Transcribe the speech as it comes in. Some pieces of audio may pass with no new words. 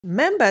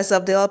Members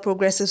of the All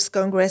Progressives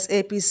Congress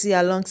 (APC)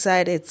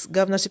 alongside its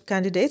governorship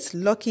candidate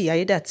Lucky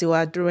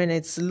Aiyedatiwa during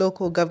its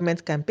local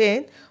government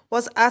campaign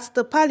was at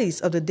the palace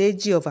of the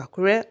Deji of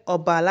Akure,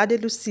 Oba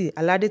Aladelusi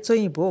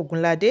Aladetoyinbo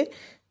Ogunlade,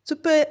 to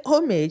pay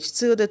homage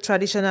to the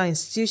traditional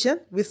institution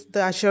with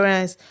the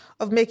assurance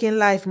of making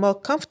life more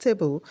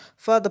comfortable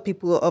for the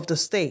people of the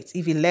state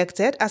if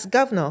elected as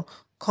governor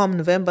come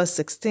November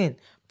 16,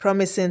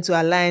 promising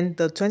to align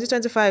the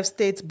 2025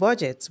 state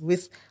budget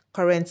with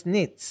current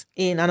needs.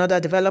 In another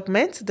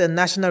development, the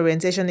National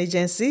Orientation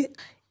Agency,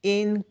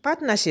 in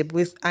partnership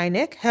with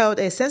INEC, held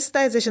a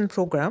sensitization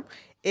program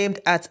aimed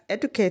at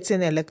educating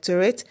the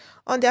electorate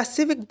on their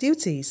civic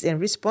duties and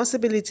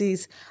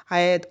responsibilities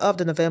ahead of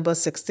the November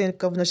 16th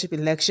governorship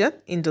election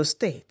in those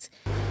states.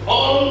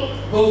 All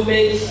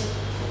government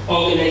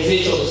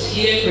organizations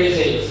here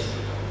present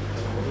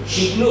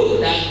should know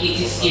that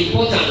it is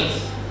important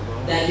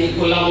that they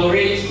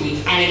collaborate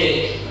with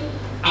INEC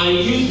and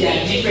use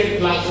their different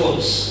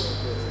platforms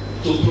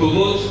to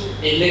promote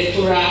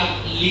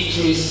electoral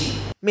literacy.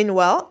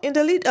 Meanwhile, in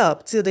the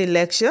lead-up to the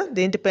election,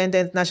 the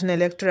Independent National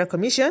Electoral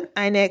Commission,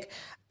 INEC,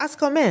 has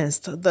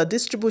commenced the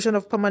distribution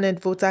of permanent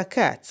voter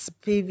cards,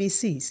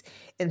 PVCs,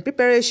 in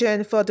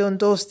preparation for the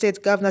Ondo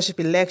State governorship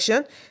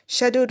election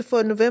scheduled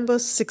for November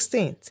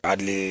 16th.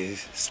 Hardly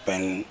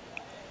spend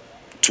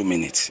 2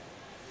 minutes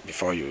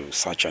before you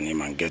search your name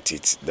and get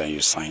it, then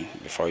you sign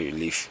before you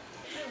leave.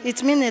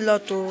 It means a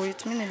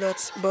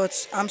lot,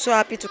 but I'm so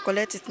happy to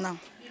collect it now.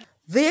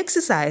 The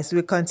exercise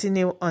will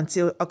continue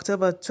until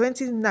October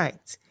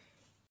 29th.